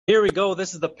Here we go.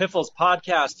 This is the Piffles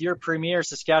podcast, your premier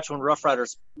Saskatchewan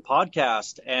Roughriders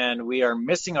podcast. And we are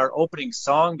missing our opening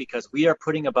song because we are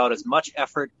putting about as much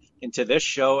effort into this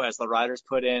show as the Riders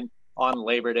put in on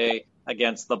Labor Day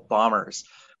against the Bombers.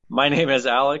 My name is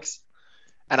Alex.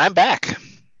 And I'm back.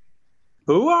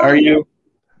 Who are you?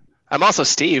 I'm also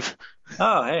Steve.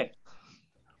 Oh, hey.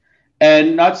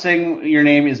 And not saying your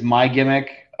name is my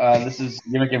gimmick. This is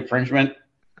gimmick infringement.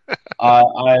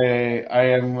 I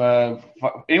am.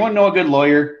 Anyone know a good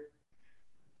lawyer?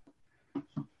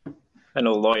 I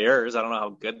know lawyers. I don't know how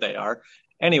good they are.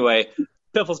 Anyway,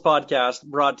 Piffles podcast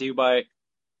brought to you by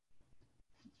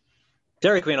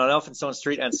Dairy Queen on Elphinstone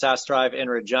Street and Sass Drive in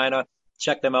Regina.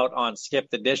 Check them out on Skip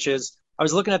the Dishes. I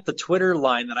was looking at the Twitter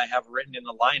line that I have written in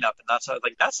the lineup, and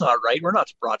that's not right. We're not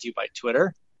brought to you by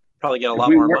Twitter. Probably get a lot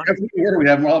more money. If we were, we'd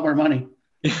have a lot more money.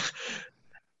 You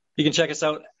can check us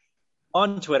out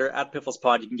on Twitter at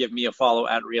PifflesPod. You can give me a follow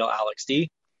at RealAlexD.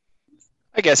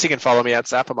 I guess you can follow me at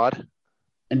Zapamod.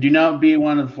 And do not be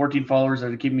one of the 14 followers that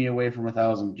are keeping me away from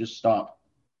 1,000. Just stop.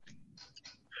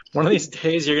 One of these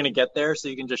days you're going to get there, so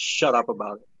you can just shut up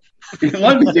about it.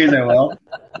 One of these days I will.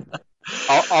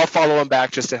 I'll follow him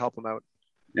back just to help him out.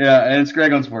 Yeah, and it's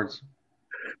Greg on Sports.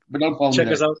 But don't follow me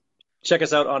there. Check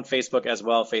us out on Facebook as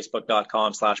well,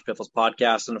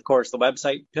 facebook.com/PifflesPodcast. And, of course, the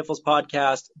website,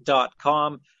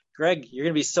 pifflespodcast.com. Greg, you're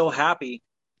going to be so happy.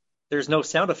 There's no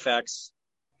sound effects.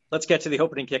 Let's get to the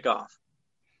opening kickoff.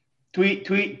 Tweet,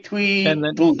 tweet, tweet. And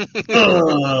then,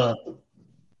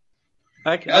 I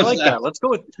like that. Let's go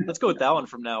with that one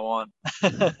from now on.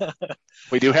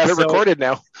 We do have it recorded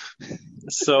now.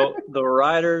 So the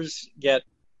Riders get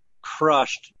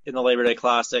crushed in the Labor Day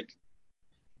Classic.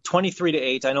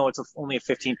 23-8. I know it's only a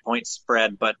 15-point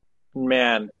spread, but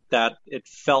man, that it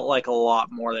felt like a lot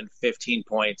more than 15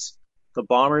 points. The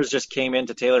Bombers just came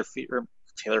into Taylor Field.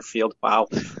 Wow.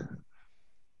 That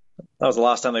was the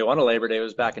last time they won a Labor Day. It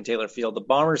was back in Taylor Field. The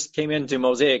Bombers came into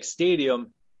Mosaic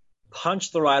Stadium,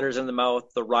 punched the Riders in the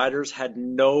mouth. The Riders had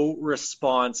no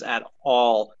response at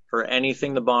all for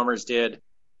anything the Bombers did,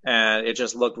 and it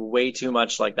just looked way too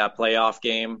much like that playoff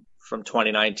game from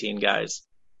 2019, guys.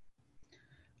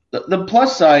 The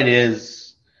plus side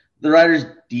is the Riders'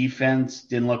 defense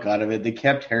didn't look out of it. They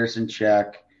kept Harris in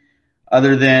check.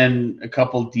 Other than a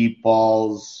couple deep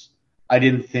balls, I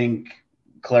didn't think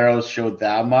Claros showed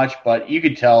that much, but you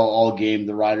could tell all game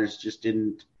the Riders just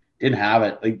didn't have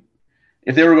it. Like,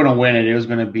 if they were going to win it, it was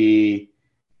going to be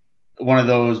one of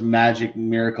those magic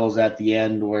miracles at the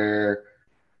end where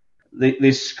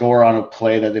they score on a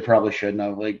play that they probably shouldn't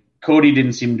have. Like, Cody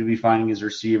didn't seem to be finding his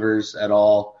receivers at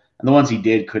all. And the ones he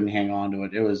did couldn't hang on to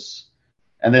it.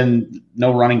 And then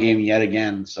no running game yet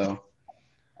again. So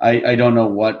I don't know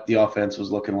what the offense was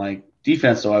looking like.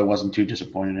 Defense, though, I wasn't too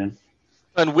disappointed in.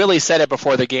 And Willie said it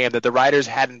before the game that the Riders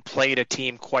hadn't played a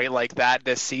team quite like that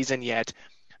this season yet.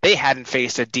 They hadn't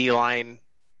faced a D-line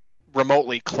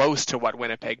remotely close to what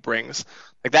Winnipeg brings.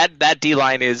 Like that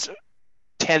D-line is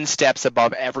 10 steps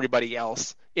above everybody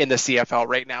else in the CFL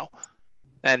right now.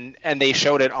 And they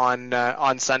showed it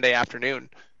on Sunday afternoon.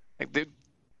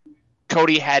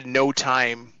 Cody had no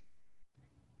time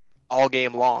all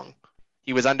game long.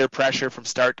 He was under pressure from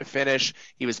start to finish.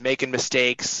 He was making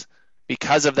mistakes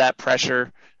because of that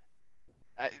pressure.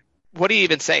 What do you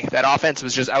even say? That offense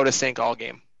was just out of sync all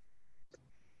game.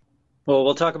 Well,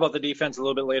 we'll talk about the defense a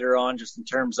little bit later on, just in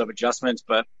terms of adjustments,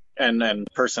 and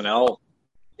personnel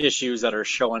issues that are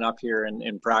showing up here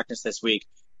in practice this week.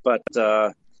 But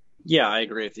yeah, I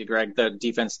agree with you, Greg. The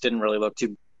defense didn't really look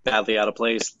too badly out of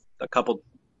place. A couple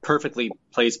perfectly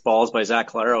placed balls by Zach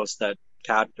Claros that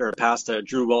passed to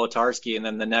Drew Wolotarski, and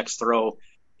then the next throw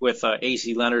with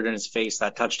AC Leonard in his face,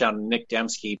 that touchdown to Nick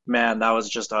Dembski. Man, that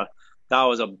was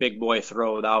a big boy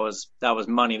throw. That was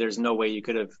money. There's no way you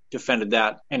could have defended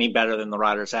that any better than the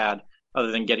Riders had,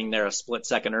 other than getting there a split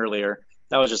second earlier.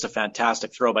 That was just a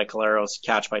fantastic throw by Claros,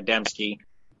 catch by Dembski.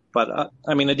 But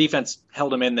the defense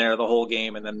held him in there the whole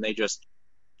game, and then they just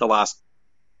the last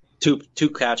two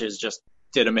catches just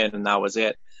did him in, and that was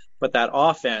it. But that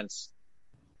offense,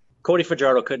 Cody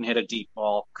Fajardo couldn't hit a deep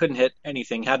ball, couldn't hit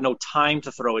anything, had no time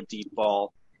to throw a deep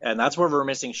ball. And that's where we're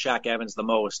missing Shaq Evans the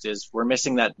most, is we're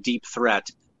missing that deep threat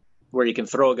where you can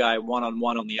throw a guy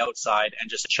one-on-one on the outside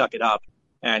and just chuck it up,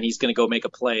 and he's going to go make a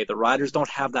play. The Riders don't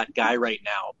have that guy right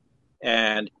now,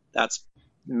 and that's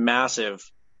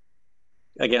massive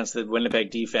against the Winnipeg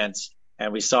defense,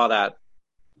 and we saw that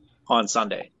on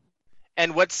Sunday.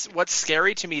 And what's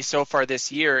scary to me so far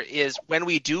this year is when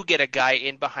we do get a guy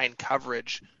in behind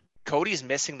coverage, Cody's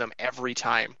missing them every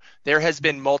time. There has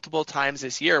been multiple times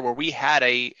this year where we had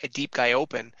a deep guy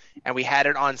open, and we had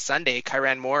it on Sunday.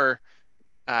 Kyran Moore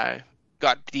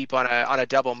got deep on a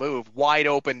double move, wide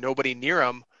open, nobody near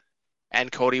him,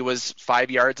 and Cody was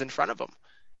 5 yards in front of him.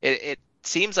 It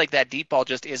seems like that deep ball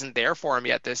just isn't there for him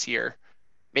yet this year.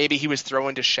 Maybe he was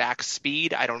throwing to Shaq's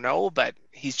speed, I don't know, but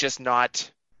he's just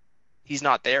not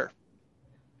there.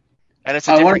 And it's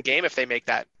a different game if they make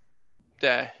that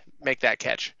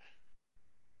catch.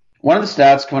 One of the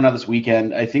stats coming out this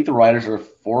weekend, I think the Riders are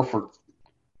 4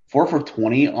 for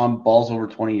 20 on balls over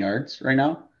 20 yards right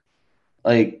now.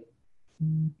 Like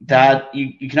that,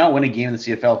 you cannot win a game in the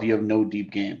CFL if you have no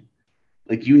deep game.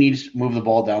 Like you need to move the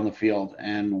ball down the field,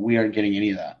 and we aren't getting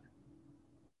any of that.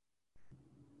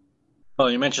 Well,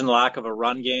 you mentioned the lack of a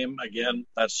run game. Again,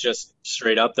 that's just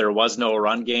straight up. There was no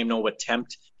run game, no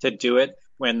attempt to do it.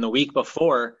 When the week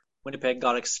before, Winnipeg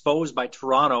got exposed by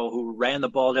Toronto, who ran the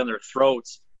ball down their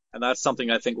throats. And that's something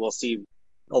I think we'll see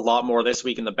a lot more this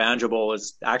week in the Banjo Bowl,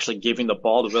 is actually giving the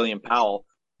ball to William Powell,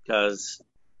 because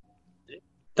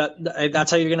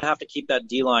that's how you're going to have to keep that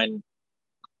D-line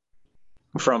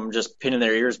from just pinning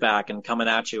their ears back and coming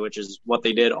at you, which is what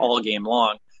they did all game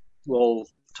long. We'll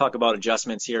talk about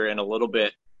adjustments here in a little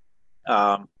bit.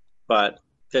 But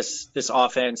this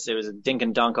offense, it was a dink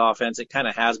and dunk offense. It kind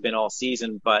of has been all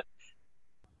season, but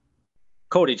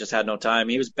Cody just had no time.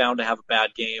 He was bound to have a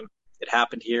bad game. It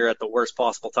happened here at the worst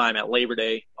possible time at Labor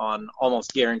Day on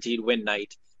almost guaranteed win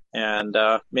night. And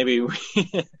maybe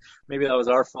that was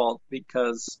our fault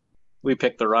because we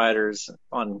picked the Riders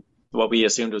on what we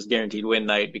assumed was guaranteed win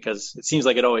night, because it seems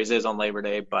like it always is on Labor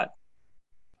Day, but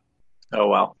oh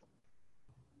well.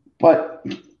 But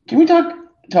can we talk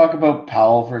about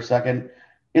Powell for a second?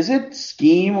 Is it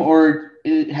scheme, or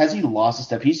has he lost a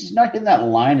step? He's just not hitting that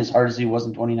line as hard as he was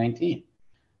in 2019.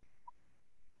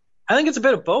 I think it's a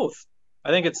bit of both.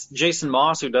 I think it's Jason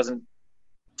Moss, who doesn't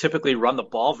typically run the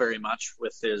ball very much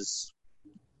with his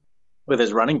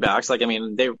running backs. Like, I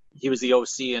mean, he was the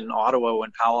OC in Ottawa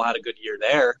when Powell had a good year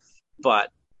there, but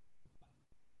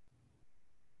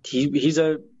he's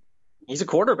a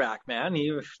quarterback, man.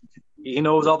 He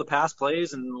knows all the pass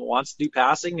plays and wants to do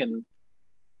passing, and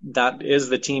that is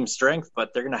the team's strength,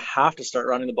 but they're going to have to start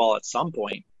running the ball at some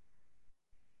point.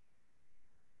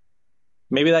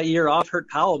 Maybe that year off hurt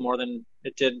Powell more than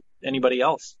it did anybody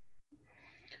else.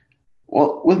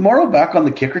 Well, with Morrow back on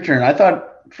the kick return, I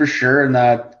thought for sure in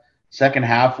that second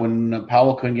half when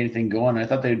Powell couldn't get anything going, I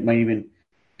thought they might even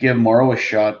give Morrow a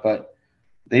shot, but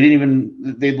they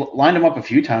lined him up a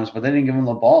few times, but they didn't give him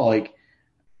the ball. Like,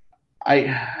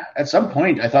 at some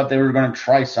point, I thought they were going to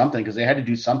try something because they had to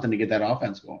do something to get that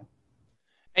offense going.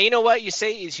 And you know what you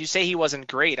say he wasn't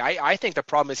great. I think the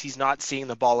problem is he's not seeing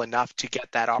the ball enough to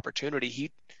get that opportunity.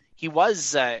 He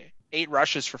was 8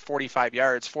 rushes for 45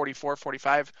 yards, 44,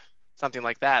 45, something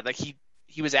like that. Like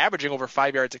he was averaging over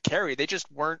 5 yards a carry. They just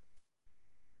weren't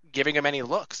giving him any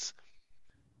looks.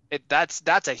 That's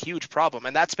a huge problem,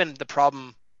 and that's been the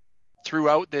problem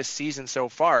throughout this season so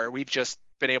far. We've just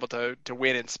been able to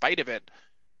win in spite of it.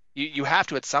 You have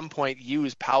to at some point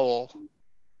use Powell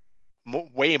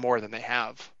way more than they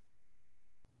have.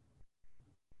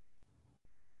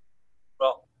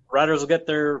 Well, Riders will get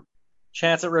their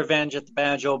chance at revenge at the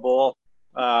Banjo Bowl.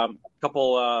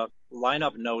 Couple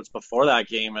lineup notes before that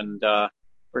game, and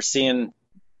we're seeing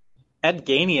Ed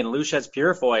Gainey and Luchez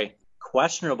Purifoy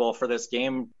questionable for this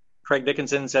game. Craig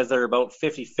Dickinson says they're about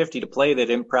 50-50 to play. They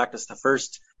didn't practice the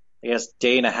first,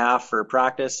 day and a half for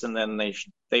practice, and then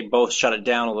they both shut it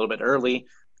down a little bit early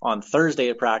on Thursday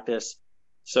at practice.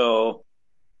 So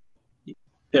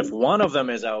if one of them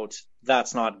is out,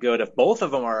 that's not good. If both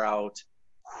of them are out,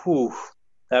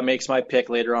 that makes my pick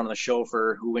later on in the show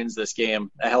for who wins this game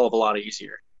a hell of a lot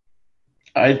easier.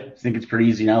 I think it's pretty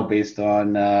easy now based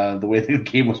on the way the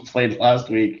game was played last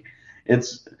week.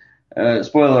 It's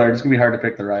spoiler alert, it's going to be hard to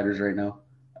pick the Riders right now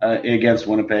against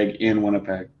Winnipeg in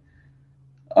Winnipeg.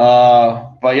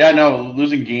 But yeah, no,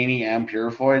 losing Gainey and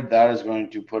Purifoy, that is going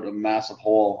to put a massive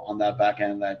hole on that back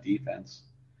end of that defense.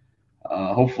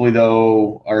 Hopefully,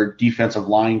 though, our defensive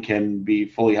line can be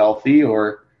fully healthy,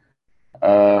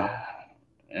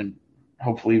 and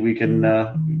hopefully we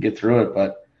can get through it.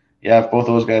 But yeah, if both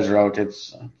those guys are out,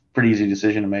 it's a pretty easy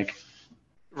decision to make.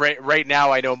 Right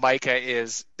now, I know Micah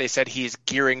they said he's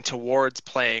gearing towards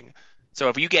playing. So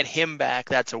if you get him back,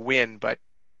 that's a win. But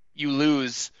you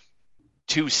lose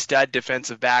 2 stud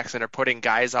defensive backs and are putting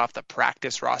guys off the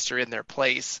practice roster in their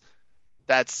place.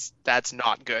 That's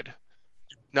not good.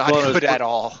 Not good at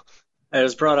all. It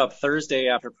was brought up Thursday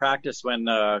after practice when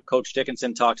Coach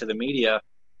Dickinson talked to the media.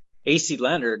 AC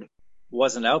Leonard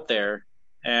wasn't out there,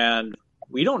 and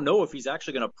we don't know if he's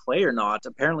actually going to play or not.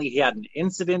 Apparently, he had an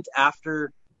incident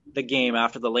after the game,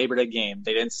 after the Labor Day game.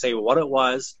 They didn't say what it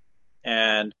was,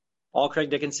 and all Craig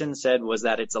Dickinson said was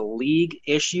that it's a league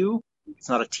issue. It's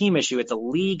not a team issue. It's a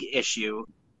league issue,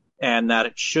 and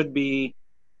that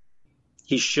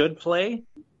he should play,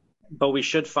 but we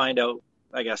should find out,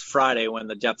 I guess, Friday when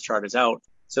the depth chart is out.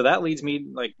 So that leads me,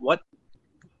 like, what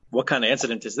kind of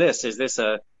incident is this? Is this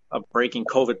a breaking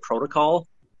COVID protocol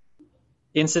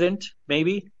incident,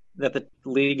 maybe, that the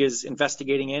league is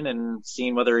investigating in and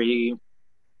seeing whether he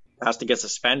has to get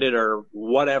suspended or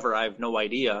whatever? I have no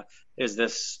idea. Is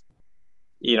this,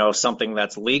 something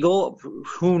that's legal?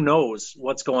 Who knows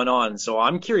what's going on? So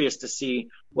I'm curious to see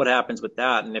what happens with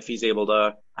that, and if he's able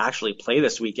to actually play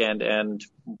this weekend, and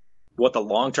what the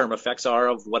long-term effects are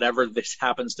of whatever this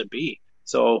happens to be.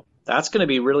 So that's going to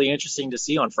be really interesting to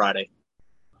see on Friday.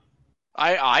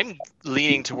 I'm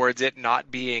leaning towards it not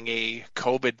being a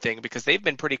COVID thing, because they've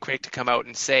been pretty quick to come out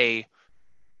and say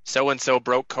so-and-so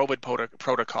broke COVID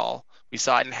protocol. We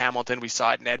saw it in Hamilton. We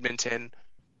saw it in Edmonton.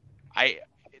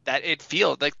 It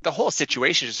feels like the whole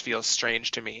situation just feels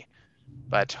strange to me.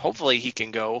 But hopefully he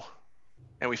can go,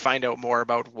 and we find out more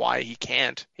about why he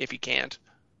can't, if he can't.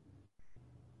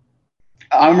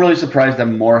 I'm really surprised that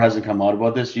more hasn't come out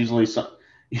about this. Usually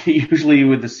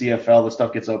with the CFL, the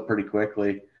stuff gets out pretty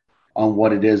quickly on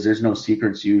what it is. There's no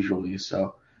secrets usually,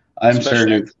 so I'm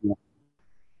certain.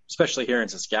 Especially here in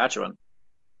Saskatchewan.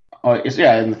 Oh,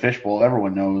 in the fishbowl,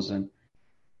 everyone knows, and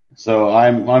so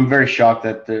I'm very shocked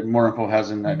that the more info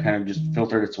hasn't kind of just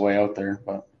filtered its way out there.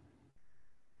 But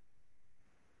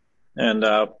and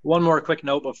one more quick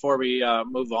note before we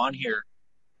move on here.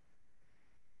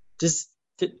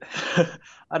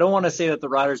 I don't want to say that the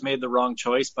Riders made the wrong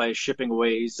choice by shipping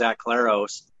away Zach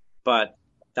Claros, but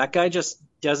that guy just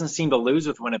doesn't seem to lose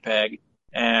with Winnipeg,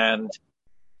 and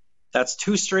that's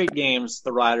 2 straight games,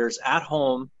 the Riders at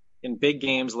home in big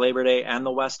games, Labor Day and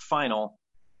the West Final,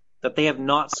 that they have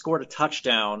not scored a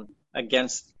touchdown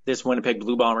against this Winnipeg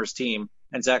Blue Bombers team,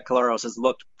 and Zach Claros has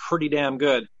looked pretty damn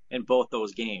good in both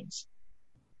those games.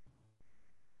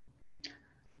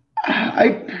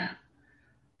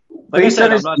 Like I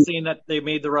said, I'm not saying that they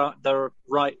made the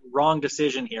wrong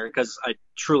decision here, because I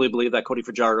truly believe that Cody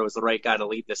Fajardo is the right guy to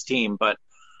lead this team. But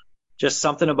just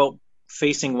something about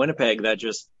facing Winnipeg that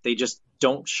they just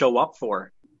don't show up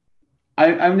for.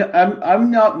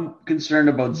 I'm not concerned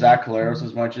about Zach Claros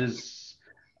as much as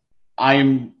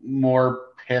I'm more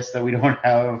pissed that we don't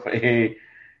have a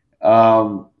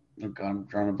oh God, I'm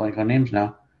drawing a blank on names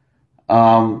now.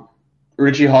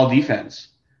 Richie Hall defense.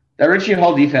 That Richie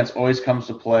Hall defense always comes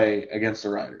to play against the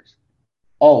Riders.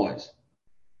 Always.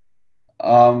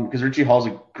 Because Richie Hall's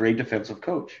a great defensive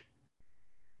coach.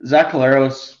 Zach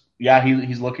Claros,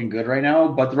 he's looking good right now,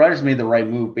 but the Riders made the right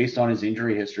move based on his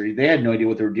injury history. They had no idea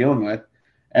what they were dealing with.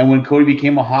 And when Cody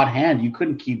became a hot hand, you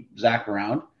couldn't keep Zach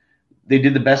around. They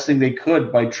did the best thing they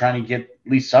could by trying to get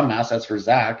at least some assets for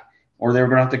Zach, or they were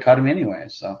going to have to cut him anyway.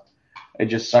 So it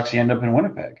just sucks he ended up in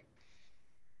Winnipeg.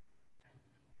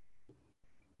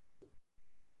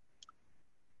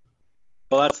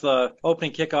 Well, that's the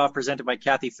opening kickoff presented by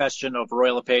Kathy Festian of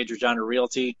Royal LePage Regina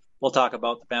Realty. We'll talk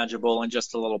about the Banjo Bowl in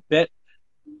just a little bit.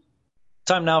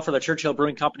 Time now for the Churchill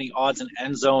Brewing Company odds and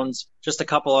end zones. Just a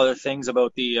couple other things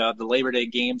about the Labor Day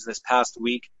games this past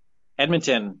week.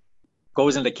 Edmonton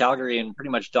goes into Calgary and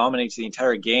pretty much dominates the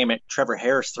entire game. Trevor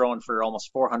Harris throwing for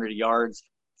almost 400 yards,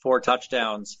 4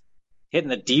 touchdowns, hitting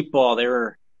the deep ball.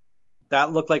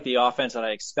 That looked like the offense that I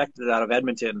expected out of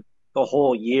Edmonton the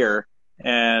whole year.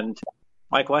 And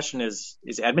my question is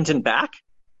Edmonton back?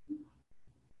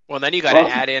 Well, then you got to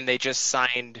add in, they just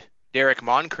signed Derek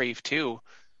Moncrief too,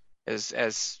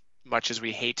 as much as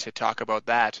we hate to talk about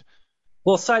that.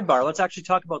 Well, sidebar, let's actually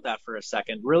talk about that for a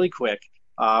second, really quick.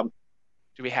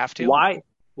 Do we have to? Why?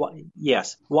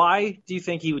 Yes. Why do you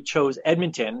think he chose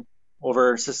Edmonton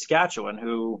over Saskatchewan,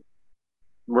 who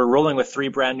were rolling with 3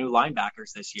 brand new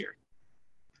linebackers this year?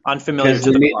 Unfamiliar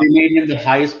to the club. They made him the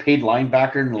highest paid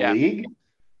linebacker in the league.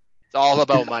 It's all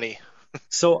about money.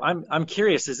 So I'm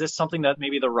curious, is this something that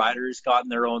maybe the Riders got in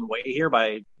their own way here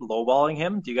by lowballing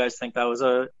him? Do you guys think that was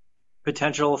a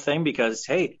potential thing? Because,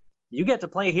 hey, you get to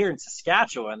play here in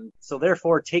Saskatchewan, so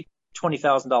therefore take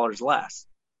 $20,000 less.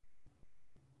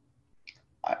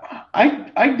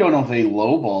 I don't know if they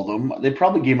lowballed him. They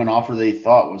probably gave him an offer they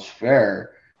thought was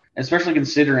fair, especially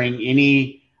considering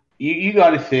you got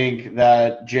to think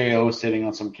that J.O. is sitting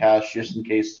on some cash just in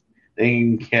case they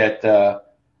can get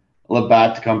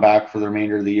Labatt to come back for the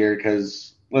remainder of the year,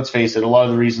 because let's face it, a lot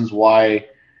of the reasons why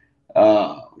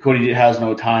Cody has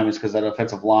no time is because that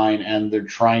offensive line, and they're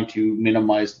trying to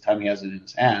minimize the time he has it in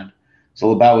his hand. So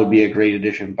Labatt would be a great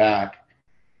addition back.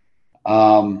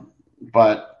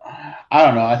 But I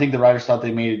don't know. I think the Riders thought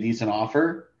they made a decent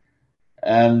offer,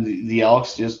 and the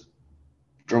Elks just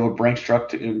drove a Brinks truck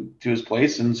to his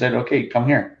place and said, okay, come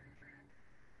here.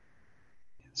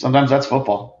 Sometimes that's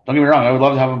football. Don't get me wrong. I would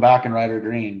love to have him back in Ryder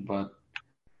Green, but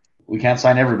we can't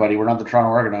sign everybody. We're not the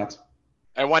Toronto Argonauts.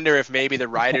 I wonder if maybe the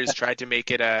Riders tried to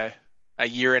make it a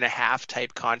year and a half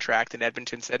type contract, and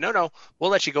Edmonton said, no, we'll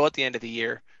let you go at the end of the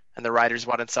year. And the Riders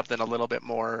wanted something a little bit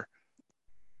more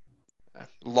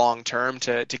long term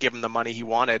to give him the money he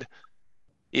wanted.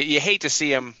 You hate to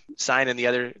see him sign in the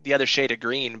other shade of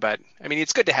green, but I mean,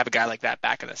 it's good to have a guy like that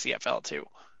back in the CFL too.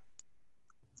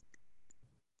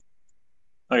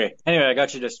 Okay. Anyway, I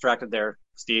got you distracted there,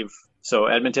 Steve. So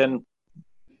Edmonton,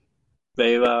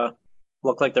 they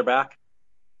look like they're back.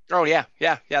 Oh yeah.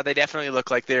 They definitely look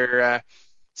like they're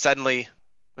suddenly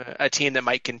a team that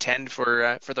might contend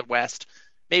for the West.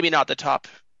 Maybe not the top,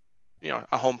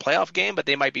 a home playoff game, but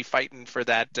they might be fighting for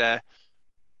that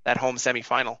home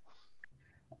semifinal.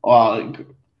 Well,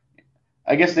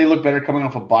 I guess they look better coming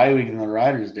off a bye week than the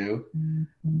Riders do,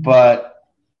 but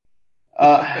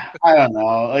I don't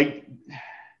know. Like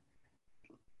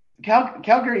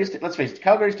Calgary is. Let's face it,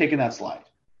 Calgary's taking that slide.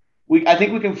 I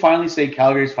think we can finally say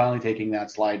Calgary's finally taking that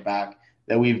slide back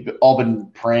that we've all been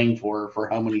praying for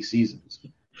how many seasons.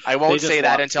 I won't say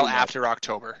that until after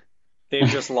October. They've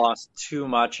just lost too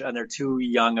much, and they're too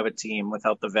young of a team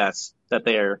without the vets that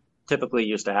they are typically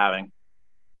used to having.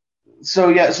 So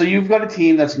you've got a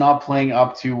team that's not playing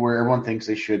up to where everyone thinks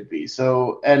they should be.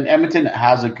 And Edmonton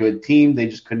has a good team. They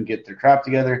just couldn't get their crap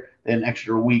together. They had an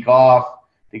extra week off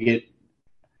to get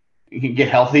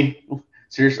healthy.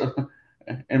 Seriously,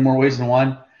 in more ways than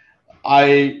one.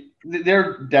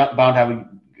 They're bound to have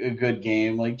a good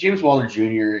game. Like James Wilder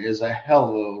Jr. is a hell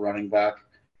of a running back,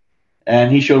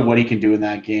 and he showed what he can do in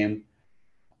that game.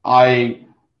 Are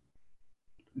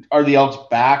the Elks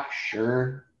back?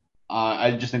 Sure.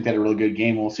 I just think they had a really good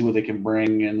game. We'll see what they can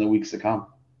bring in the weeks to come.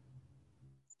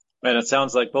 And it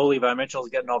sounds like Bo Levi Mitchell's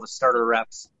getting all the starter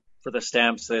reps for the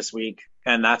Stamps this week,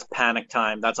 and that's panic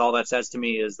time. That's all that says to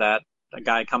me is that a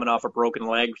guy coming off a broken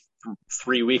leg from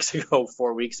 3 weeks ago,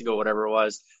 4 weeks ago, whatever it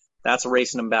was, that's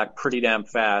racing him back pretty damn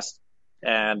fast.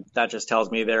 And that just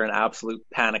tells me they're in absolute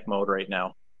panic mode right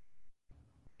now.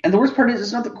 And the worst part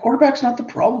is, the quarterback's not the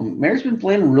problem. Mayor's been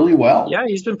playing really well. Yeah,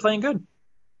 he's been playing good.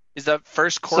 He's the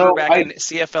first quarterback in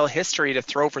CFL history to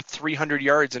throw for 300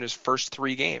 yards in his first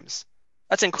 3 games.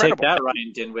 That's incredible. Take that,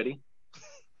 Ryan Dinwiddie.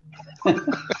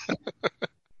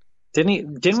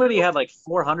 Dinwiddie had like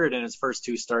 400 in his first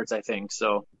 2 starts, I think.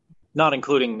 So, not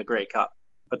including the Grey Cup,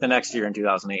 but the next year in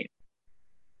 2008.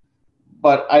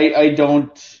 But I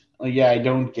don't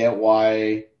get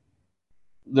why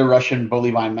the Russian Bo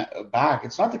Levi back.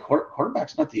 It's not the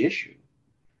quarterback's not the issue.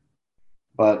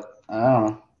 But I don't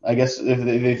know. I guess if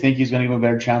they think he's going to give him a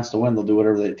better chance to win, they'll do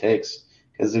whatever it takes.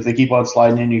 Because if they keep on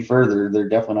sliding any further, they're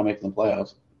definitely not making the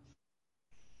playoffs.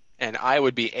 And I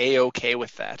would be A-okay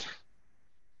with that.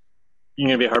 You're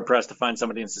going to be hard-pressed to find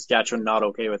somebody in Saskatchewan not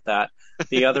okay with that.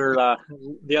 The other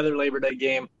Labor Day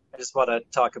game I just want to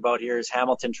talk about here is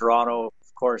Hamilton-Toronto.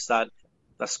 Of course, the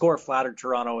score flattered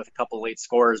Toronto with a couple late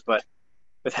scores, but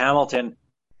with Hamilton,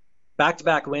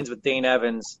 back-to-back wins with Dane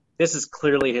Evans, this is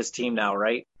clearly his team now,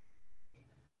 right?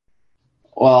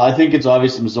 Well, I think it's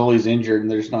obvious Mazzoli's injured,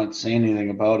 and they're just not saying anything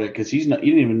about it because he's not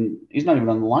even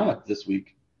on the lineup this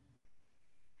week.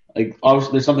 Like,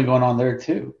 obviously, there's something going on there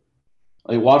too.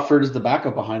 Like, Watford is the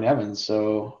backup behind Evans,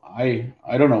 so I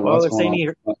don't know what's going on. Well, they're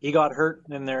saying he got hurt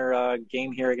in their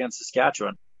game here against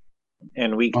Saskatchewan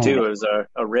in week 2. It was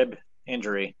a rib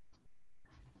injury.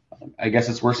 I guess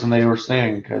it's worse than they were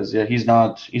saying because he's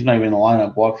not even in the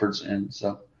lineup. Watford's in,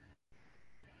 so.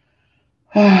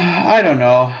 I don't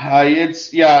know.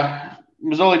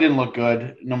 Mazzoli didn't look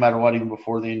good no matter what, even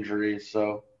before the injury.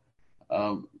 So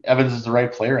Evans is the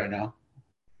right player right now.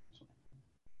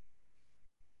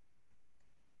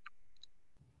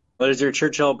 What is your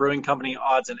Churchill Brewing Company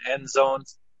odds and end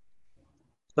zones?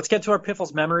 Let's get to our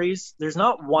Piffles memories. There's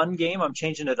not one game. I'm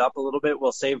changing it up a little bit.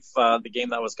 We'll save the game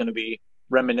that was going to be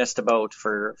reminisced about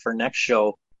for next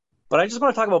show. But I just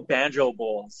want to talk about Banjo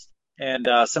Bowls. And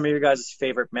some of your guys'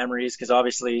 favorite memories, because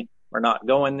obviously we're not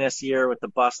going this year with the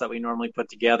bus that we normally put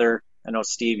together. I know,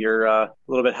 Steve, you're a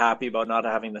little bit happy about not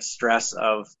having the stress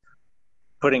of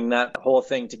putting that whole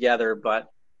thing together, but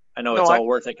I know it's all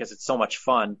worth it because it's so much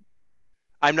fun.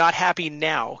 I'm not happy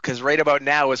now because right about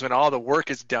now is when all the work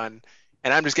is done,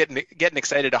 and I'm just getting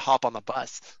excited to hop on the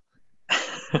bus.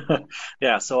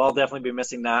 Yeah, so I'll definitely be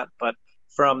missing that. But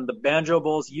from the Banjo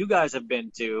Bowls you guys have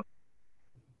been to,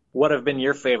 what have been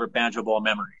your favorite Banjo Bowl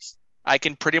memories? I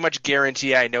can pretty much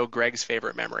guarantee I know Greg's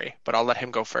favorite memory, but I'll let him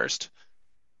go first.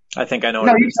 I think I know.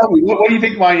 No, you tell me. What do you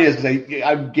think mine is?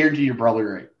 I guarantee you're probably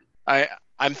right.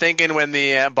 I'm thinking when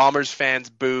the Bombers fans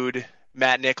booed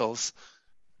Matt Nichols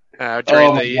Oh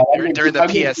during my God,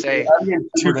 the PSA. I'm getting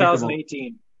too predictable.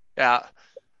 2018. Yeah,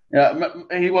 Yeah,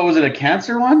 what was it? A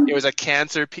cancer one? it was a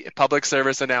cancer public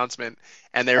service announcement,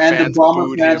 and their And the fans Bomber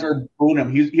booed fans him. are booing him.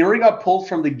 He already got pulled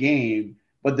from the game,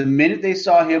 but the minute they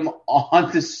saw him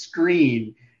on the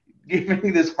screen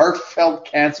giving this heartfelt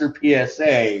cancer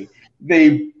PSA,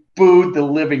 they booed the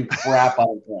living crap out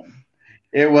of him.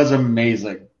 It was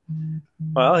amazing.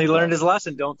 Well, he learned his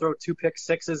lesson. Don't throw 2 pick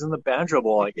sixes in the Banjo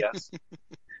Bowl, I guess.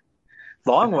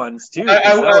 Long ones, too.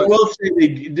 I will say they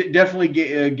definitely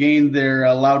gained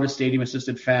their loudest stadium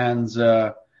assisted fans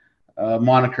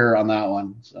moniker on that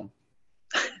one. So,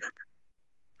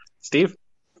 Steve?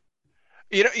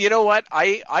 You know what?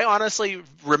 I honestly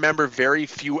remember very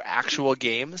few actual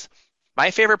games.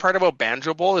 My favorite part about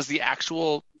Banjo Bowl is the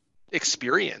actual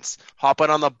experience. Hopping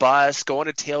on the bus,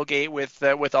 going to tailgate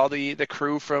with all the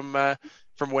crew from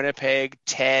Winnipeg,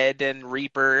 Ted and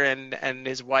Reaper and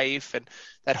his wife and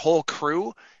that whole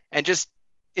crew, and just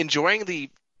enjoying the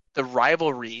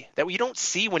rivalry that we don't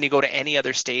see when you go to any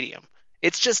other stadium.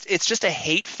 It's just a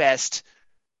hate fest,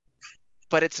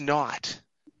 but it's not.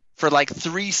 For like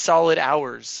 3 solid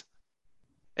hours.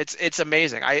 It's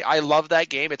amazing. I love that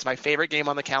game. It's my favorite game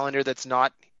on the calendar that's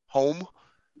not home.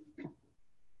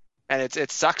 And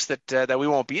it sucks that we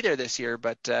won't be there this year,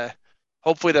 but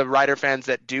hopefully the Rider fans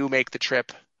that do make the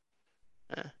trip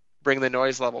bring the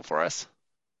noise level for us.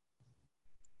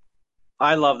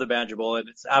 I love the Banjo Bowl, and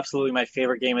it's absolutely my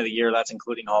favorite game of the year. That's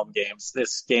including home games.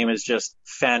 This game is just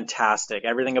fantastic.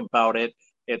 Everything about it.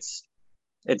 It's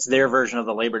their version of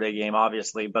the Labor Day game,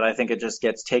 obviously, but I think it just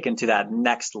gets taken to that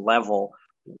next level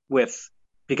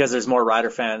because there's more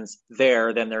Rider fans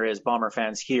there than there is Bomber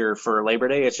fans here for Labor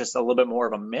Day. It's just a little bit more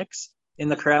of a mix in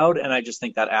the crowd, and I just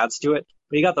think that adds to it.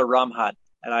 But you got the Rum Hut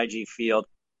at IG Field.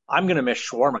 I'm going to miss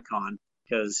ShawarmaCon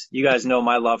because you guys know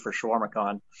my love for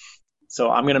ShawarmaCon. So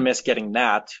I'm going to miss getting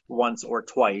that once or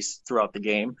twice throughout the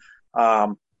game.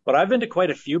 But I've been to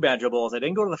quite a few Banjo Bowls. I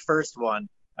didn't go to the first one.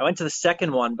 I went to the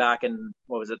second one back in,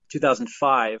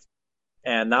 2005.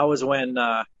 And that was when,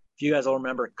 if you guys all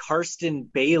remember, Karsten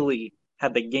Bailey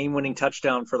had the game-winning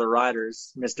touchdown for the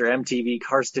Riders, Mr. MTV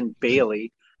Karsten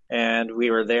Bailey. And we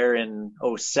were there in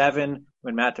 2007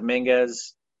 when Matt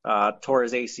Dominguez tore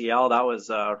his ACL. That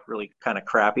was really kind of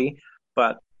crappy.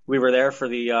 But we were there for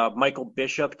the Michael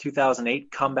Bishop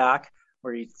 2008 comeback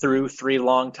where he threw 3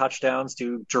 long touchdowns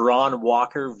to Jerron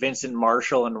Walker, Vincent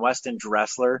Marshall, and Weston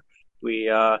Dressler.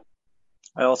 I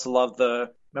also love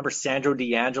remember Sandro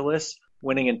DeAngelis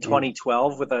winning in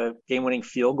 2012 with a game-winning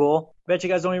field goal. I bet you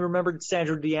guys don't even remember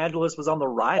Sandro DeAngelis was on the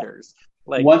Riders.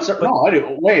 I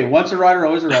do. Wait, once a Rider,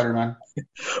 always a Rider, man.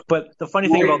 But the funny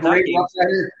thing about that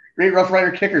game, great Rough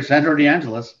Rider kicker, Sandro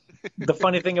DeAngelis. The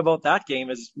funny thing about that game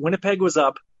is Winnipeg was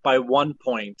up by 1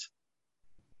 point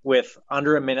with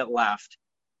under a minute left,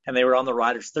 and they were on the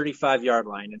Riders' 35-yard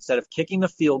line. Instead of kicking the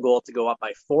field goal to go up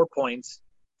by 4 points,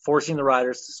 forcing the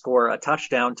Riders to score a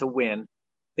touchdown to win,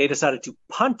 they decided to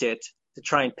punt it to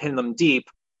try and pin them deep.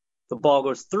 The ball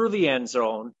goes through the end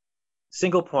zone,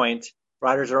 single point.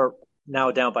 Riders are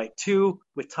now down by 2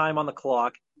 with time on the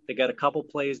clock. They get a couple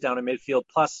plays down in midfield,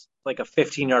 plus like a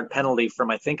 15-yard penalty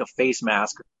from, I think, a face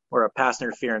mask or a pass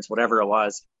interference, whatever it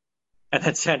was. And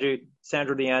then Sandro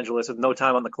DeAngelis, with no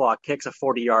time on the clock, kicks a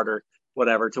 40-yarder,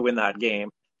 whatever, to win that game.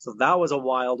 So that was a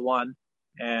wild one.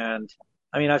 And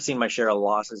I mean, I've seen my share of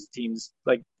losses. Teams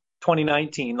like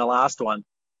 2019, the last one,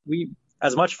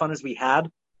 as much fun as we had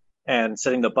and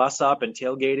setting the bus up and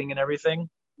tailgating and everything,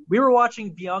 we were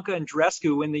watching Bianca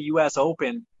Andreescu win the U.S.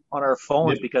 Open on our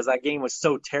phones because that game was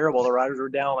so terrible. The Riders were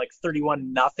down like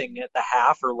 31-0 at the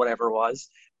half or whatever it was.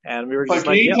 And we were just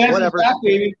like, yeah, whatever.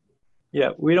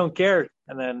 Yeah, we don't care.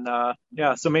 And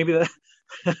then, so maybe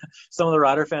some of the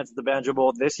Rider fans at the Banjo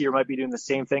Bowl this year might be doing the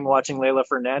same thing, watching Leylah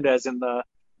Fernandez in the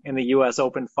U.S.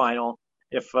 Open final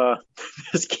if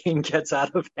this game gets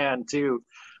out of hand too.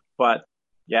 But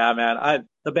yeah, man,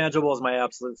 the Banjo Bowl is my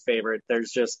absolute favorite.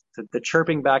 There's just the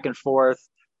chirping back and forth,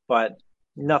 but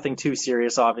nothing too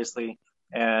serious, obviously.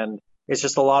 And it's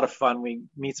just a lot of fun. We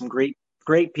meet some great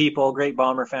people, great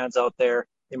Bomber fans out there.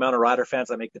 The amount of Rider fans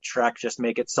that make the trek just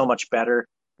make it so much better.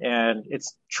 And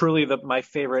it's truly my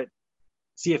favorite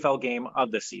CFL game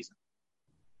of the season.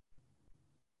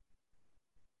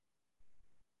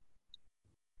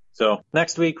 So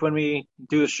next week when we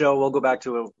do the show, we'll go back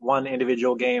to one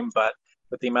individual game, but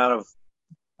with the amount of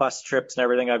bus trips and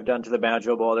everything I've done to the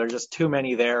Banjo Bowl, there's just too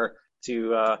many there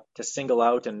to single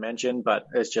out and mention, but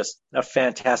it's just a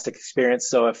fantastic experience.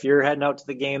 So if you're heading out to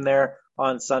the game there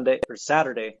on Sunday or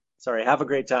Saturday, Sorry, have a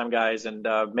great time, guys, and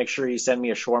make sure you send me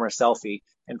a shawarma selfie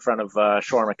in front of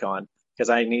ShawarmaCon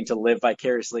because I need to live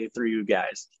vicariously through you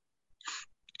guys.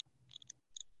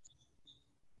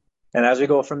 And as we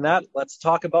go from that, let's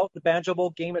talk about the Banjo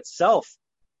Bowl game itself.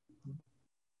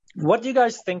 What do you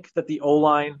guys think that the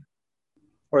O-line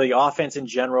or the offense in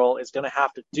general is going to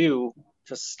have to do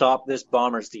to stop this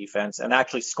Bombers defense and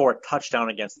actually score a touchdown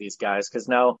against these guys? Because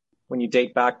now, when you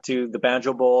date back to the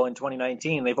Banjo Bowl in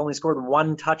 2019, they've only scored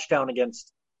one touchdown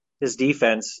against this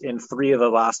defense in 3 of the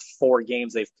last 4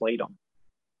 games they've played them.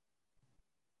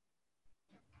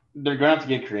 They're going to have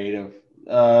to get creative.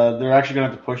 They're actually going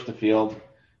to have to push the field,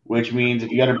 which means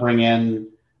if you got to bring in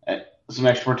some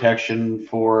extra protection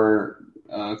for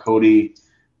Cody,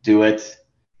 do it.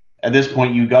 At this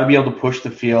point, you got to be able to push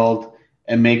the field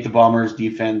and make the Bombers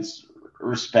defense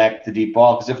respect the deep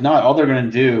ball. Because if not, all they're going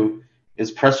to do is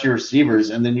press your receivers,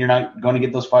 and then you're not going to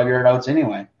get those 5-yard outs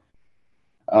anyway.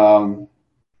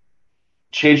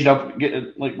 Change it up.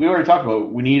 Like we already talked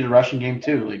about, we need a rushing game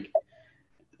too. Like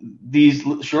these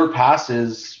short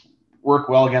passes work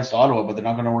well against Ottawa, but they're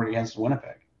not going to work against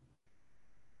Winnipeg.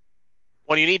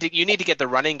 Well, you need to get the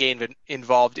running game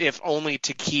involved, if only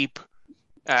to keep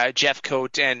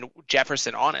Jeffcoat and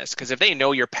Jefferson honest. Because if they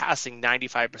know you're passing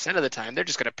 95% of the time, they're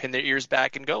just going to pin their ears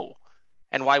back and go.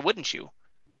 And why wouldn't you?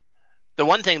 The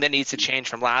one thing that needs to change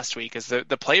from last week is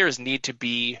the players need to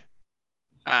be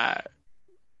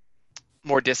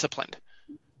more disciplined,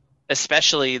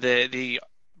 especially the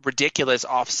ridiculous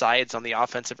offsides on the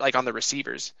offensive, like on the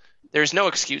receivers. There's no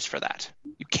excuse for that.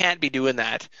 You can't be doing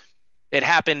that. It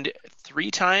happened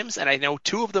 3 times, and I know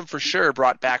 2 of them for sure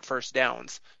brought back first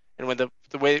downs. And when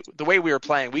the way we were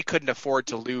playing, we couldn't afford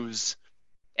to lose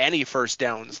any first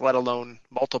downs, let alone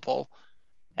multiple.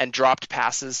 And dropped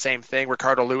passes, same thing.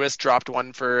 Ricardo Lewis dropped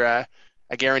one for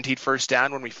a guaranteed first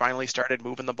down when we finally started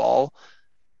moving the ball.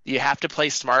 You have to play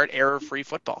smart, error-free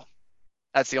football.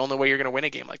 That's the only way you're going to win a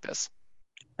game like this.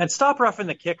 And stop roughing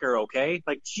the kicker, okay?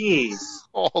 Like, jeez.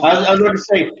 I was going to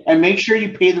say, and make sure you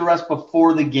pay the rest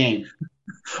before the game.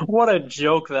 What a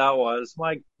joke that was.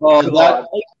 My God.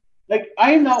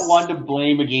 I am not one to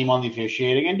blame a game on the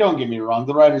officiating, and don't get me wrong,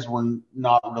 the Riders were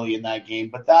not really in that game,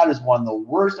 but that is one of the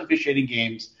worst officiating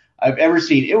games I've ever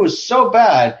seen. It was so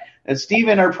bad that Steve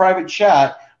in our private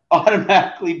chat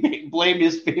automatically blamed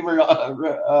his favorite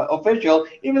official,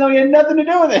 even though he had nothing to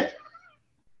do with it.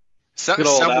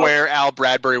 Somewhere Al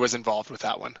Bradbury was involved with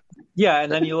that one. Yeah, and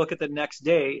then you look at the next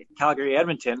day,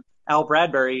 Calgary-Edmonton, Al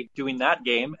Bradbury doing that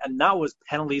game, and that was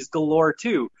penalties galore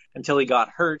too, until he got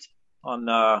hurt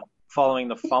on following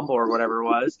the fumble or whatever it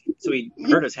was. So he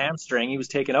hurt his hamstring. He was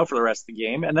taken out for the rest of the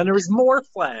game, and then there was more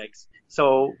flags.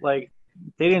 So, like,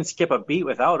 they didn't skip a beat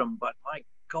without him, but my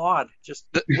God, just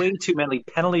way too many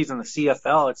penalties in the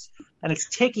CFL. It's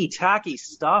ticky-tacky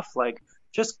stuff. Like,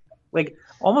 just like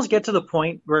almost get to the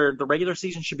point where the regular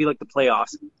season should be like the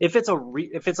playoffs. If it's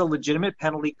a legitimate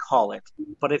penalty, call it.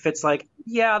 But if it's like,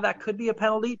 yeah, that could be a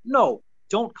penalty, no,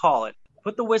 don't call it.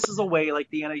 Put the whistles away like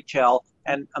the NHL,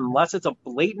 and unless it's a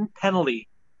blatant penalty,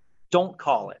 don't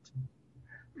call it.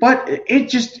 But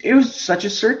it was such a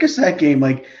circus, that game.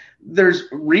 Like, there's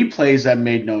replays that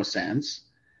made no sense,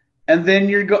 and then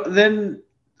then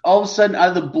all of a sudden, out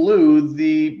of the blue,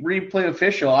 the replay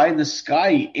official, eye in the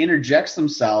sky, interjects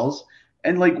themselves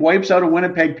and like wipes out a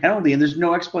Winnipeg penalty, and there's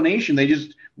no explanation. They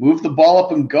just move the ball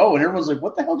up and go, and everyone's like,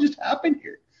 "What the hell just happened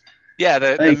here?" Yeah,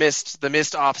 the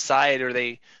missed offside, or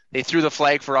they threw the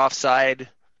flag for offside,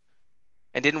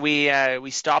 and didn't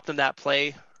we stop them that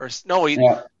play? Or no,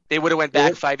 they would have went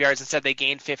back 5 yards. Instead, they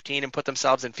gained 15 and put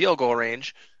themselves in field goal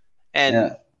range,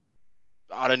 and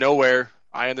out of nowhere,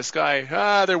 eye in the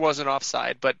sky, there wasn't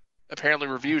offside, but apparently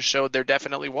reviews showed there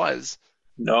definitely was.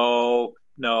 No,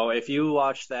 if you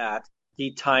watch that,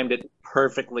 he timed it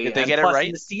perfectly. Did they get it right?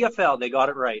 In the CFL, they got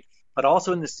it right. But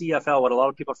also in the CFL, what a lot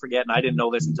of people forget, and I didn't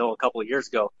know this until a couple of years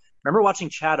ago, remember watching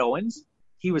Chad Owens?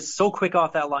 He was so quick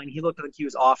off that line, he looked like he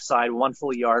was offside 1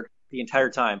 full yard the entire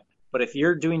time. But if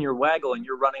you're doing your waggle and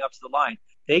you're running up to the line,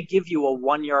 they give you a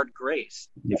 1 yard grace.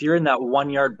 If you're in that 1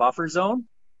 yard buffer zone,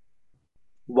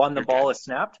 the ball is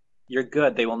snapped, you're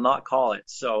good. They will not call it.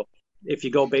 So if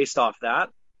you go based off that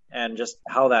and just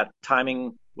how that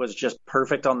timing was just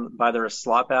perfect by their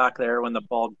slot back there when the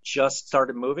ball just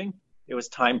started moving, it was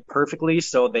timed perfectly.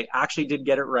 So they actually did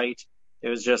get it right. It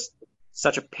was just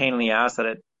such a pain in the ass that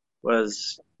it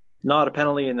was not a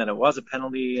penalty, and then it was a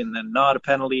penalty, and then not a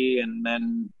penalty, and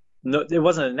then it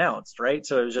wasn't announced, right?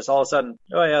 So it was just all of a sudden,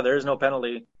 oh yeah, there is no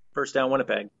penalty, first down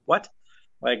Winnipeg. What?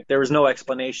 Like, there was no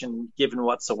explanation given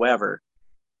whatsoever.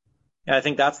 And I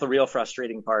think that's the real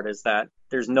frustrating part, is that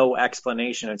there's no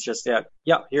explanation. It's just,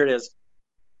 yeah, here it is.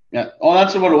 Yeah. Oh,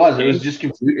 that's what it was. It was just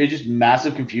just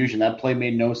massive confusion. That play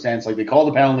made no sense. Like they called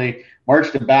the penalty,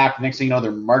 marched it back. Next thing you know,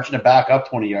 they're marching it back up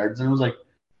 20 yards, and it was like,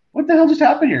 what the hell just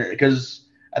happened here? Because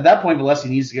at that point, Valesi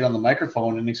needs to get on the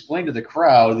microphone and explain to the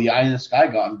crowd the eye in the sky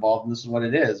got involved, and this is what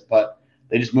it is. But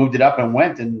they just moved it up and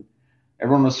went, and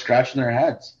everyone was scratching their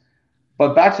heads.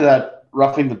 But back to that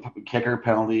roughing the kicker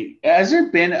penalty. Has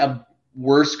there been a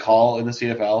worse call in the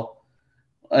CFL?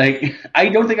 Like, I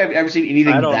don't think I've ever seen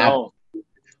anything I don't that. know.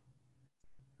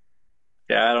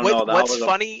 Yeah, I don't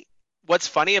know. What's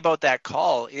funny about that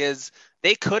call is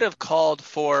they could have called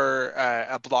for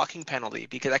a blocking penalty,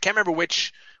 because I can't remember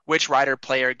which Rider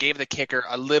player gave the kicker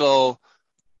a little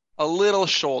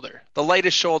shoulder, the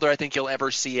lightest shoulder I think you'll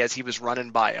ever see as he was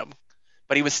running by him,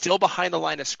 but he was still behind the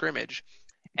line of scrimmage,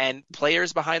 and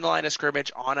players behind the line of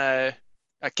scrimmage on a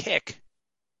kick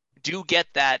do get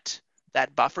that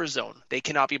buffer zone. They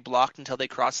cannot be blocked until they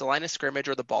cross the line of scrimmage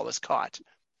or the ball is caught.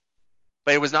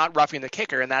 But it was not roughing the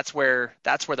kicker, and that's where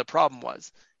the problem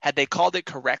was. Had they called it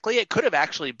correctly, it could have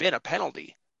actually been a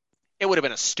penalty. It would have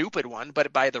been a stupid one,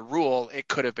 but by the rule, it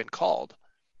could have been called.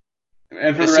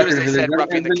 And for as the soon record, as they said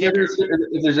roughing the kicker,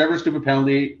 if there's ever a stupid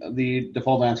penalty, the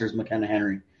default answer is McKenna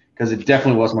Henry, because it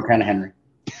definitely was McKenna Henry.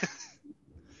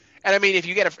 And I mean, if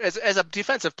you get as a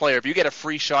defensive player, if you get a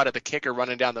free shot at the kicker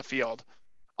running down the field,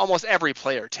 almost every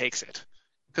player takes it.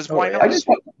 Because why not? I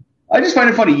just find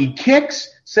it funny. He kicks,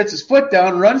 sets his foot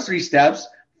down, runs 3 steps,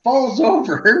 falls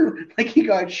over like he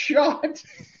got shot,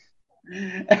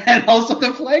 and also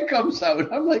the flag comes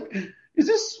out. I'm like, is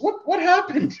this what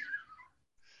happened?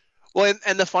 Well,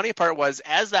 and the funny part was,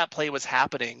 as that play was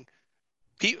happening,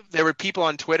 there were people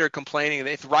on Twitter complaining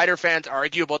that if Rider fans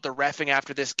argue about the reffing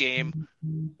after this game,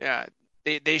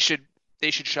 they should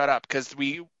shut up, because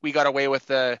we got away with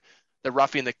the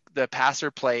roughing the passer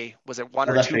play. Was it one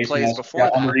or two plays before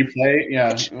that? On the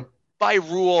replay, which by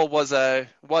rule was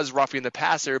roughing the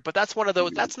passer, but that's one of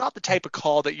those. That's not the type of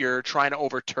call that you're trying to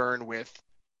overturn with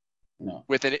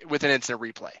an instant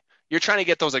replay. You're trying to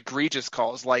get those egregious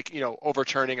calls, like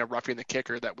overturning a roughing the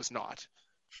kicker that was not.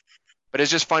 But it's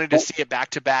just funny to see it back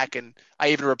to back. And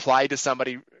I even replied to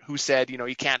somebody who said,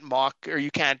 you can't mock, or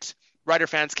Rider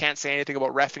fans can't say anything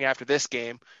about reffing after this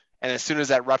game. And as soon as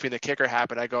that roughing the kicker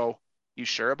happened, I go, you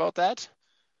sure about that?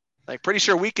 Like, pretty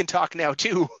sure we can talk now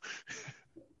too.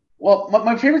 Well,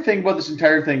 my favorite thing about this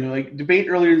entire thing, like debate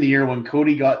earlier in the year when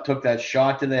Cody took that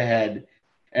shot to the head,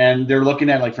 and they're looking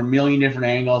at like from a million different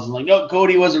angles, and like, no,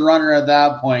 Cody was a runner at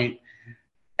that point.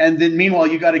 And then meanwhile,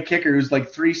 you got a kicker who's like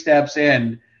 3 steps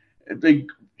in, they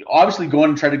obviously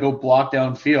going to try to go block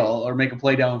downfield or make a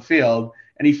play downfield,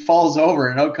 and he falls over,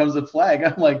 and out comes the flag.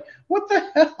 I'm like, what the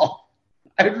hell?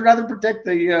 I'd rather protect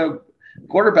the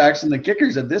quarterbacks and the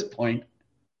kickers at this point.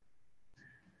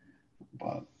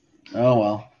 But, oh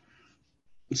well.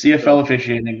 CFL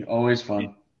officiating, always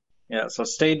fun. Yeah, so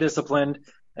stay disciplined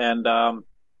and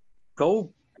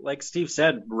go, like Steve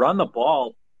said, run the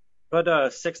ball. Put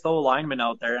a 6th O lineman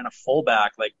out there and a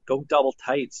fullback. Like, go double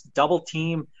tights, double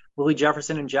team Willie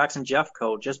Jefferson and Jackson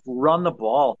Jeffcoat. Just run the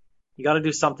ball. You got to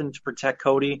do something to protect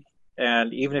Cody.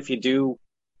 And even if you do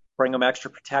bring him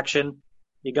extra protection,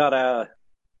 you got to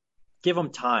give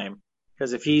him time.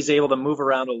 Because if he's able to move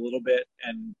around a little bit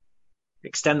and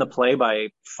extend the play by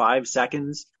 5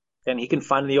 seconds, then he can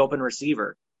find the open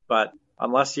receiver. But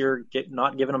unless you're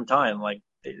not giving him time, like,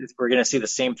 we're going to see the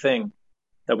same thing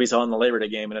that we saw in the Labor Day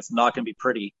game, and it's not going to be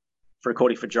pretty for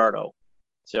Cody Fajardo.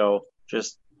 So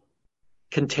just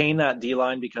contain that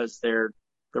D-line, because the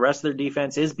rest of their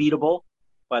defense is beatable,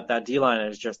 but that D-line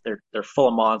is just, they're full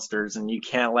of monsters, and you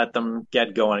can't let them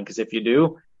get going, because if you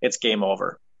do, it's game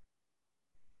over.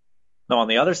 Now, on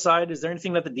the other side, is there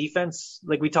anything that the defense,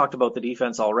 like we talked about the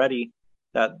defense already,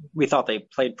 that we thought they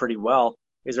played pretty well?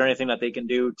 Is there anything that they can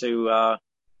do to,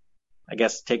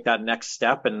 take that next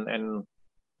step and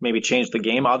maybe change the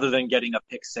game, other than getting a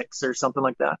pick 6 or something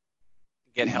like that?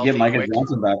 Get Micah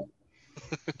Johnson back.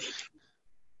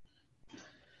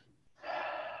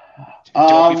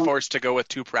 Don't be forced to go with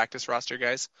 2 practice roster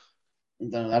guys.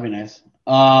 That'd be nice.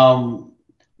 No,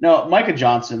 Micah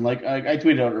Johnson, like I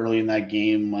tweeted out early in that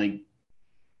game, like,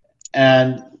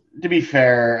 and to be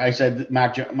fair, I said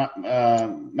Mac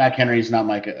Henry's not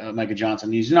Micah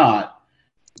Johnson. He's not,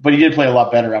 but he did play a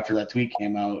lot better after that tweet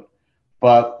came out.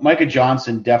 But Micah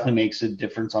Johnson definitely makes a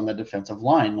difference on the defensive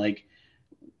line. Like,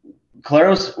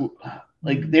 Claros,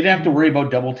 like, they didn't have to worry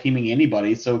about double teaming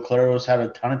anybody, so Claros had a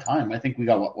ton of time. I think we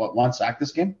got what 1 sack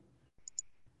this game,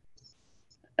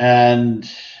 and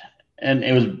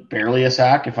it was barely a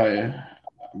sack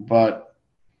but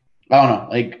I don't know.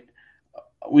 Like,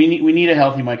 we need a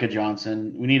healthy Micah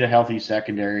Johnson. We need a healthy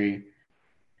secondary.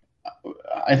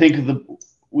 I think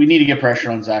we need to get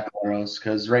pressure on Zach Collaros,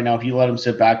 because right now, if you let him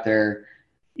sit back there,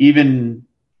 even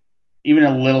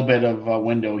a little bit of a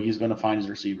window, he's going to find his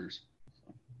receivers.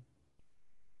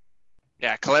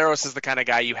 Yeah, Caleros is the kind of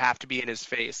guy you have to be in his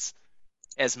face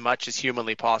as much as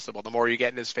humanly possible. The more you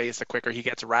get in his face, the quicker he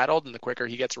gets rattled, and the quicker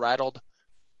he gets rattled,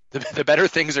 the better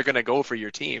things are going to go for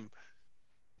your team.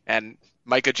 And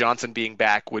Micah Johnson being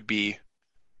back would be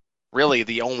really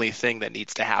the only thing that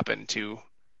needs to happen to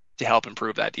help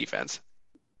improve that defense.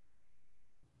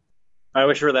 I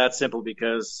wish it were that simple,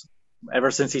 because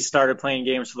ever since he started playing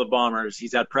games for the Bombers,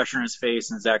 he's had pressure in his face,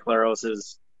 and Zach Laros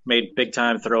has made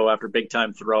big-time throw after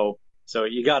big-time throw. So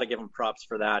you got to give him props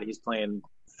for that. He's playing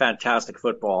fantastic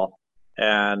football,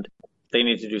 and they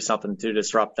need to do something to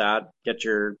disrupt that.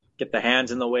 Get the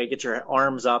hands in the way, get your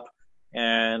arms up,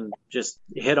 and just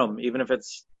hit him, even if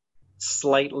it's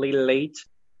slightly late,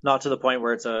 not to the point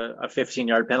where it's a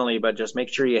 15-yard penalty, but just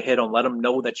make sure you hit them. Let them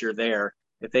know that you're there.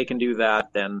 If they can do that,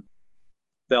 then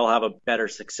they'll have a better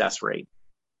success rate.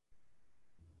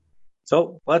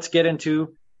 So let's get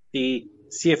into the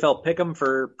CFL Pick'em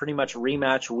for pretty much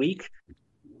rematch week.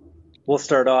 We'll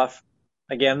start off,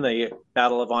 again, the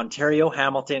Battle of Ontario,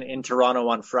 Hamilton in Toronto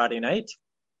on Friday night.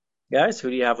 Guys,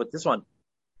 who do you have with this one?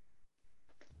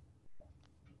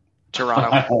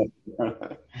 Toronto.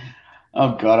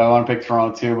 Oh, God, I want to pick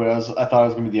Toronto too, but I thought I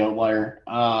was going to be the outlier.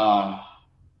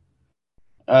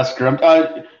 Screw him.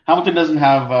 Hamilton doesn't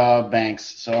have Banks,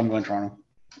 so I'm going Toronto.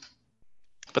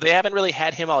 But they haven't really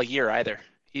had him all year either.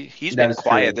 He's been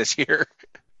quiet this year.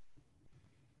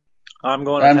 I'm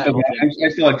going with Hamilton. I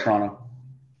feel like Toronto.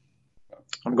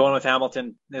 I'm going with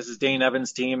Hamilton. This is Dane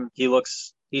Evans' team.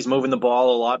 He's moving the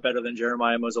ball a lot better than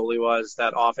Jeremiah Mazzoli was.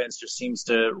 That offense just seems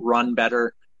to run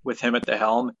better with him at the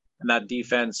helm. And that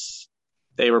defense,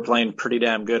 they were playing pretty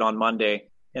damn good on Monday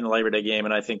in the Labor Day game,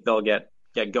 and I think they'll get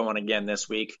going again this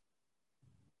week.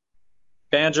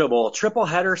 Banjo Bowl, triple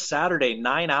header Saturday,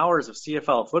 9 hours of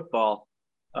CFL football.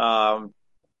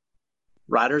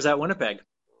 Riders at Winnipeg.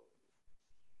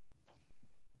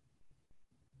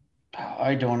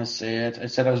 I don't want to say it. I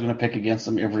said I was going to pick against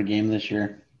them every game this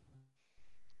year.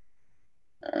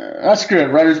 Screw it.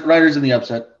 Riders in the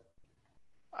upset.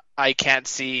 I can't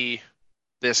see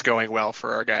this going well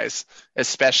for our guys,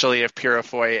 especially if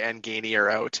Purifoy and Gainey are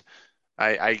out.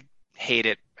 I hate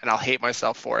it, and I'll hate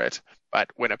myself for it, but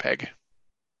Winnipeg.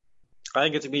 I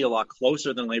think it's going to be a lot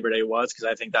closer than Labor Day was, because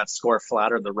I think that score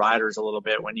flattered the Riders a little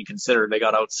bit when you consider they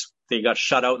got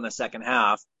shut out in the second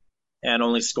half and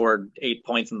only scored 8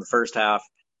 points in the first half.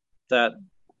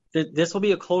 This will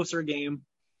be a closer game.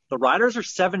 The Riders are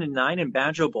 7-9 in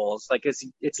Banjo Bowls. Like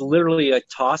it's literally a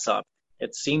toss up.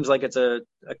 It seems like it's a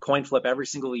coin flip every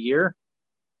single year.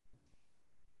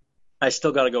 I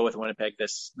still got to go with Winnipeg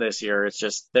this year. It's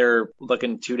just they're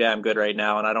looking too damn good right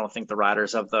now, and I don't think the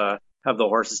Riders have the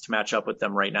horses to match up with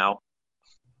them right now.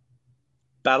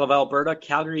 Battle of Alberta,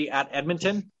 Calgary at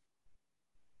Edmonton.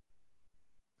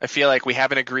 I feel like we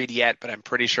haven't agreed yet, but I'm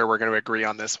pretty sure we're going to agree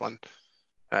on this one.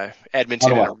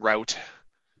 Edmonton in a rout.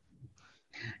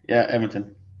 Yeah,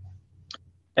 Edmonton.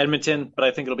 Edmonton, but I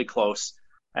think it'll be close.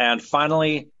 And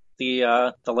finally,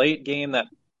 the late game that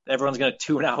everyone's going to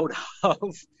tune out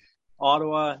of,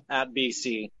 Ottawa at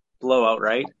BC. Blowout,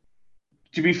 right?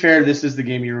 To be fair, this is the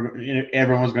game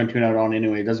everyone was going to tune out on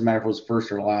anyway. It doesn't matter if it was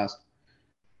first or last.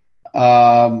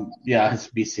 Yeah, it's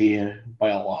BC by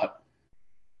a lot.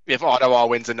 If Ottawa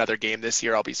wins another game this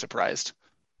year, I'll be surprised.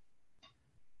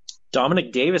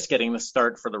 Dominic Davis getting the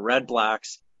start for the Red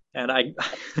Blacks. And I,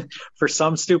 for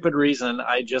some stupid reason,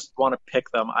 I just want to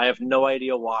pick them. I have no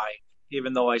idea why,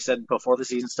 even though I said before the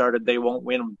season started they won't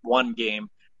win one game.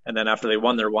 And then after they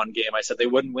won their one game, I said they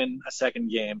wouldn't win a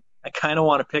second game. I kind of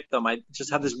want to pick them. I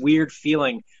just have this weird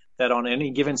feeling that on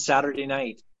any given Saturday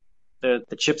night, the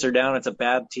chips are down. It's a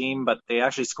bad team, but they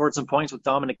actually scored some points with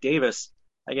Dominic Davis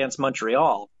against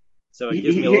Montreal. So it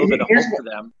gives me a little bit of hope for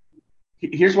them.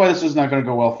 Here's why this is not going to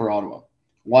go well for Ottawa.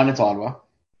 1, it's Ottawa.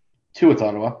 2, it's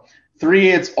Ottawa. 3,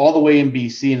 it's all the way in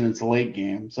BC and it's a late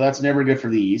game. So that's never good for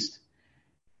the East.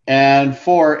 And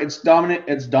 4, it's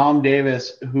Dom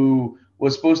Davis, who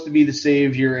was supposed to be the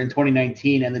savior in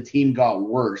 2019, and the team got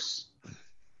worse.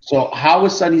 So how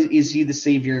is he the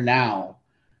savior now?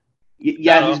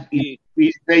 Yeah,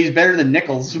 he's better than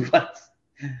Nichols, but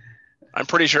I'm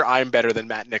pretty sure I'm better than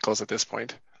Matt Nichols at this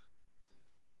point.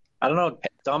 I don't know.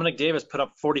 Dominic Davis put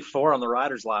up 44 on the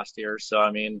Riders last year, so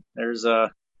I mean, there's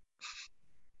something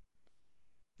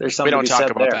we don't to be talk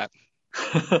said about there.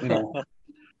 that. No.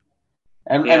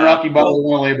 And Rocky Butler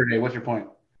won Labor Day. What's your point?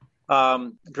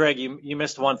 Greg, you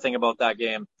missed one thing about that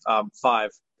game.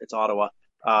 5, it's Ottawa.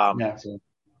 Yeah. So.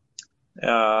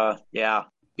 Yeah,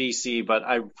 BC, but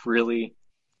I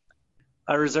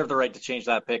reserve the right to change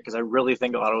that pick because I really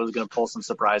think Ottawa is going to pull some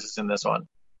surprises in this one.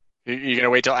 You're going to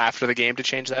wait till after the game to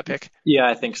change that pick? Yeah,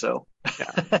 I think so.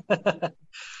 Yeah.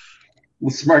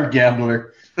 Smart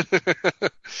gambler.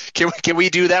 Can we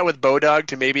do that with Bodog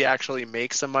to maybe actually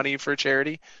make some money for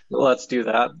charity? Let's do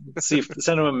that.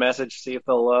 Send them a message, see if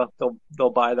they'll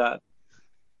buy that.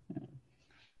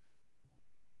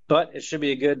 But it should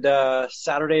be a good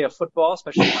Saturday of football,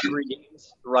 especially 3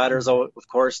 games. The Riders, of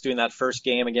course, doing that first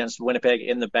game against Winnipeg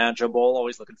in the Banjo Bowl.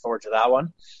 Always looking forward to that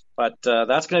one. But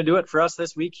that's going to do it for us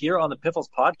this week here on the Piffles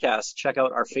Podcast. Check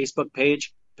out our Facebook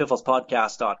page,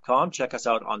 pifflespodcast.com. Check us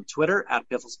out on Twitter at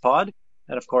PifflesPod.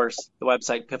 And, of course, the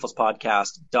website,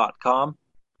 pifflespodcast.com.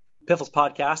 Piffles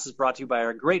Podcast is brought to you by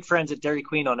our great friends at Dairy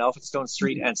Queen on Elphinstone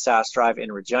Street and Sass Drive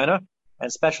in Regina.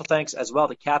 And special thanks as well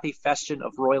to Kathy Festian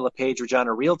of Roy LePage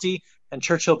Regina Realty and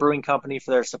Churchill Brewing Company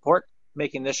for their support,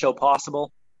 making this show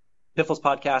possible. Piffles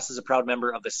Podcast is a proud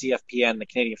member of the CFPN, the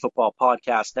Canadian Football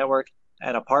Podcast Network,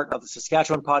 and a part of the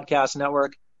Saskatchewan Podcast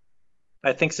Network.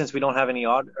 I think since we don't have any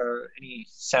any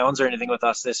sounds or anything with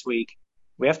us this week,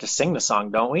 we have to sing the song,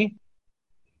 don't we?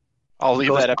 I'll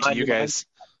leave that up to you guys.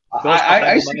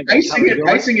 I sing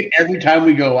it every time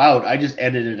we go out. I just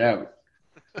edit it out.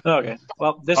 Okay.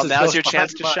 Well, now's your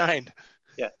chance to shine.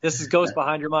 Yeah, this is Ghost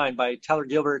Behind Your Mind by Tyler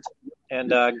Gilbert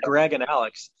and Greg and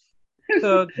Alex.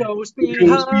 The ghost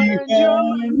behind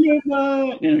your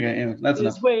mind Okay, that's is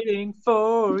enough. waiting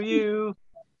for you.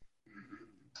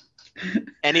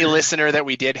 Any listener that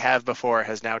we did have before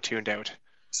has now tuned out.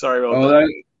 Sorry about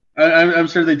that. I'm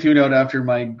sure they tuned out after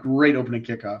my great opening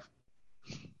kickoff.